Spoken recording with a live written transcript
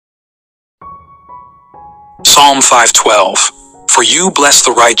Psalm 5:12. For you bless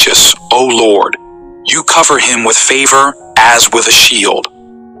the righteous, O Lord. You cover him with favor as with a shield.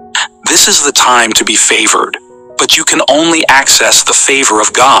 This is the time to be favored, but you can only access the favor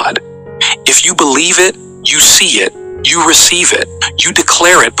of God. If you believe it, you see it, you receive it, you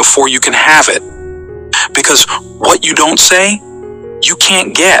declare it before you can have it. Because what you don't say, you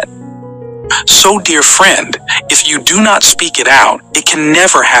can't get. So, dear friend, if you do not speak it out, it can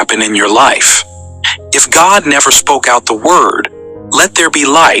never happen in your life. If God never spoke out the word, "Let there be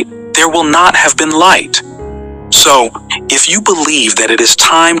light," there will not have been light. So, if you believe that it is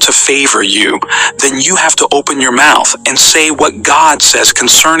time to favor you, then you have to open your mouth and say what God says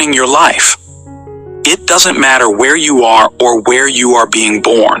concerning your life. It doesn't matter where you are or where you are being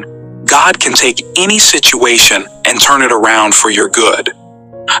born. God can take any situation and turn it around for your good.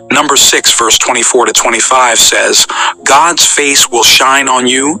 Numbers 6, verse 24 to 25 says, God's face will shine on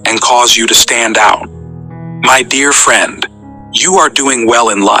you and cause you to stand out. My dear friend, you are doing well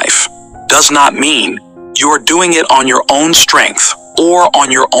in life does not mean you are doing it on your own strength or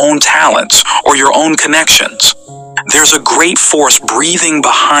on your own talents or your own connections. There's a great force breathing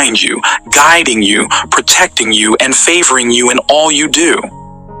behind you, guiding you, protecting you, and favoring you in all you do.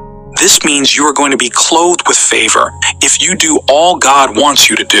 This means you are going to be clothed with favor if you do all God wants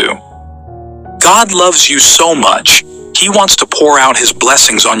you to do. God loves you so much, He wants to pour out His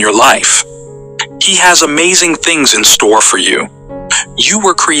blessings on your life. He has amazing things in store for you. You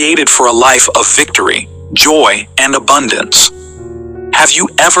were created for a life of victory, joy, and abundance. Have you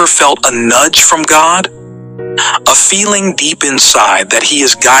ever felt a nudge from God? A feeling deep inside that He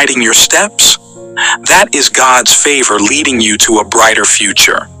is guiding your steps? That is God's favor leading you to a brighter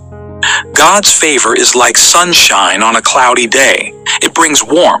future. God's favor is like sunshine on a cloudy day. It brings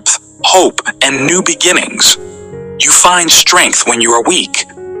warmth, hope, and new beginnings. You find strength when you are weak,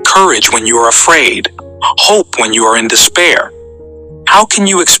 courage when you are afraid, hope when you are in despair. How can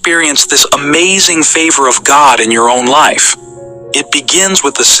you experience this amazing favor of God in your own life? It begins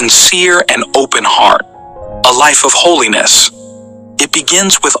with a sincere and open heart, a life of holiness. It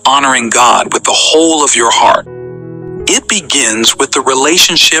begins with honoring God with the whole of your heart. It begins with the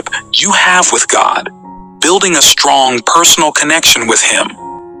relationship you have with God, building a strong personal connection with Him,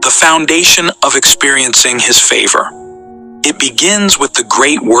 the foundation of experiencing His favor. It begins with the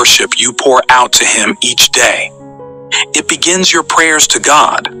great worship you pour out to Him each day. It begins your prayers to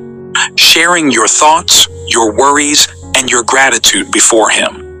God, sharing your thoughts, your worries, and your gratitude before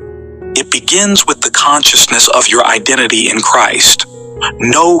Him. It begins with the consciousness of your identity in Christ.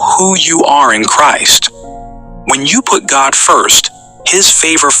 Know who you are in Christ. When you put God first, His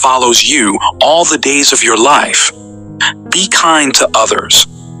favor follows you all the days of your life. Be kind to others,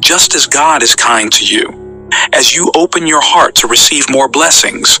 just as God is kind to you. As you open your heart to receive more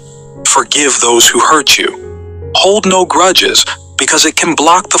blessings, forgive those who hurt you. Hold no grudges, because it can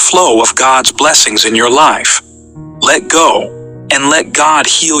block the flow of God's blessings in your life. Let go and let God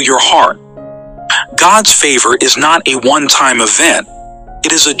heal your heart. God's favor is not a one-time event.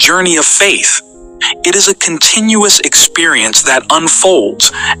 It is a journey of faith. It is a continuous experience that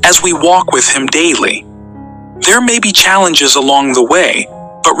unfolds as we walk with Him daily. There may be challenges along the way,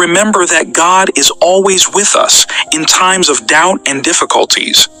 but remember that God is always with us in times of doubt and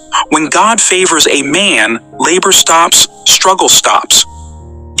difficulties. When God favors a man, labor stops, struggle stops.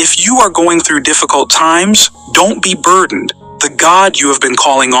 If you are going through difficult times, don't be burdened. The God you have been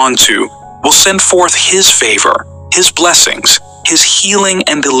calling on to will send forth His favor, His blessings, His healing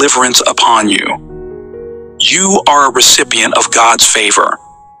and deliverance upon you. You are a recipient of God's favor.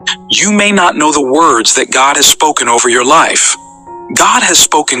 You may not know the words that God has spoken over your life. God has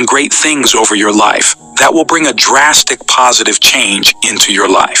spoken great things over your life that will bring a drastic positive change into your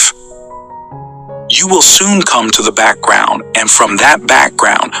life. You will soon come to the background, and from that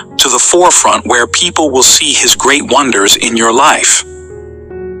background to the forefront where people will see His great wonders in your life.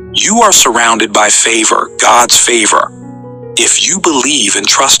 You are surrounded by favor, God's favor. If you believe and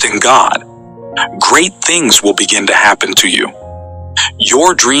trust in God, great things will begin to happen to you.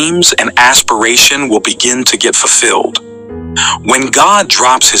 Your dreams and aspiration will begin to get fulfilled. When God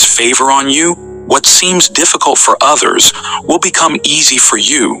drops His favor on you, what seems difficult for others will become easy for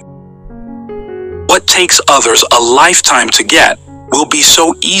you. What takes others a lifetime to get will be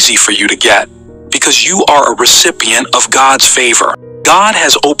so easy for you to get because you are a recipient of God's favor. God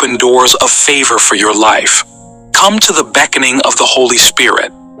has opened doors of favor for your life. Come to the beckoning of the Holy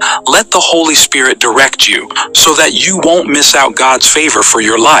Spirit. Let the Holy Spirit direct you so that you won't miss out God's favor for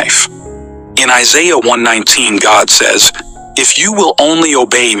your life. In Isaiah 1:19, God says, "If you will only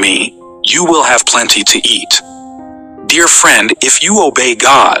obey me, you will have plenty to eat." Dear friend, if you obey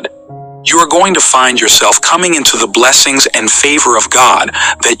God, You are going to find yourself coming into the blessings and favor of God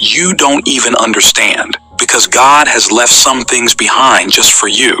that you don't even understand, because God has left some things behind just for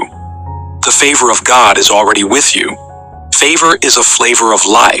you. The favor of God is already with you. Favor is a flavor of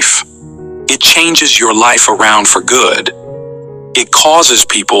life. It changes your life around for good. It causes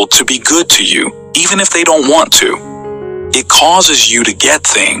people to be good to you, even if they don't want to. It causes you to get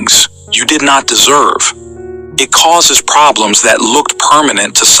things you did not deserve. It causes problems that looked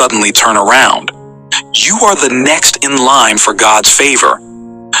permanent to suddenly turn around. You are the next in line for God's favor.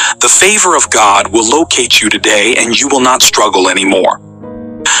 The favor of God will locate you today, and you will not struggle anymore.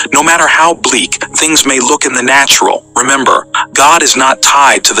 No matter how bleak things may look in the natural, remember, God is not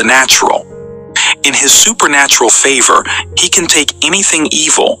tied to the natural. In His supernatural favor, He can take anything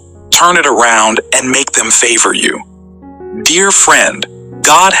evil, turn it around, and make them favor you. Dear friend,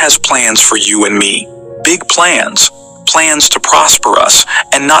 God has plans for you and me. Big plans to prosper us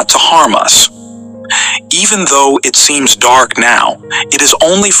and not to harm us. Even though it seems dark now, it is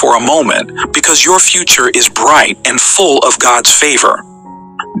only for a moment, because your future is bright and full of God's favor.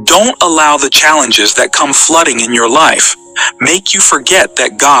 Don't allow the challenges that come flooding in your life make you forget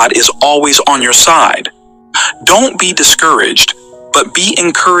that God is always on your side. Don't be discouraged, but be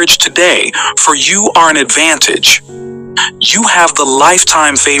encouraged today, for you are an advantage. You have the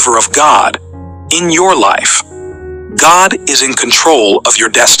lifetime favor of God in your life. God is in control of your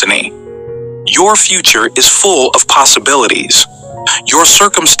destiny. Your future is full of possibilities. Your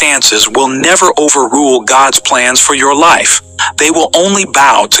circumstances will never overrule God's plans for your life. They will only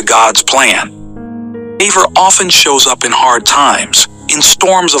bow to God's plan. Favor often shows up in hard times, in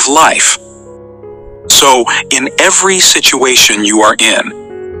storms of life. So, in every situation you are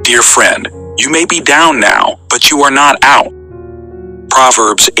in, dear friend, you may be down now, but you are not out.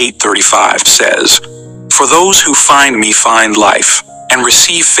 Proverbs 8:35 says, "For those who find me find life and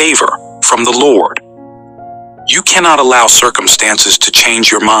receive favor from the Lord." You cannot allow circumstances to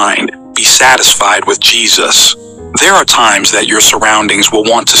change your mind. Be satisfied with Jesus. There are times that your surroundings will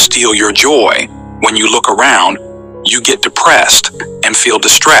want to steal your joy. When you look around, you get depressed and feel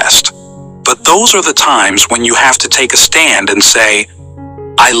distressed. But those are the times when you have to take a stand and say,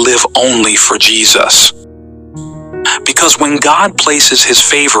 "I live only for Jesus." Because when God places His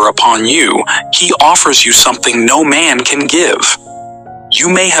favor upon you, He offers you something no man can give. You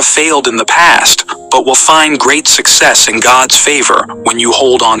may have failed in the past, but will find great success in God's favor when you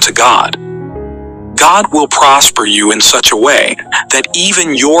hold on to God. God will prosper you in such a way that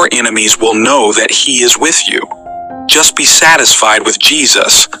even your enemies will know that He is with you. Just be satisfied with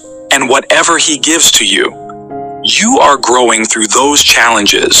Jesus and whatever He gives to you. You are growing through those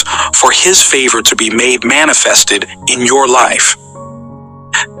challenges for His favor to be made manifested in your life.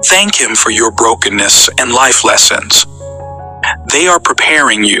 Thank Him for your brokenness and life lessons. They are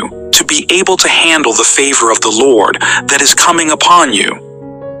preparing you to be able to handle the favor of the Lord that is coming upon you.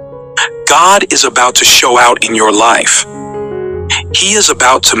 God is about to show out in your life. He is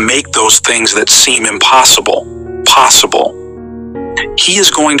about to make those things that seem impossible, possible. He is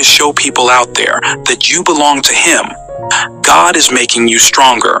going to show people out there that you belong to Him. God is making you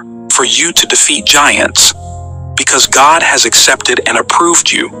stronger for you to defeat giants. Because God has accepted and approved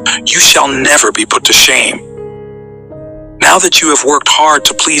you, you shall never be put to shame. Now that you have worked hard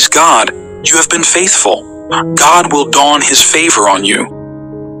to please God, you have been faithful. God will dawn His favor on you.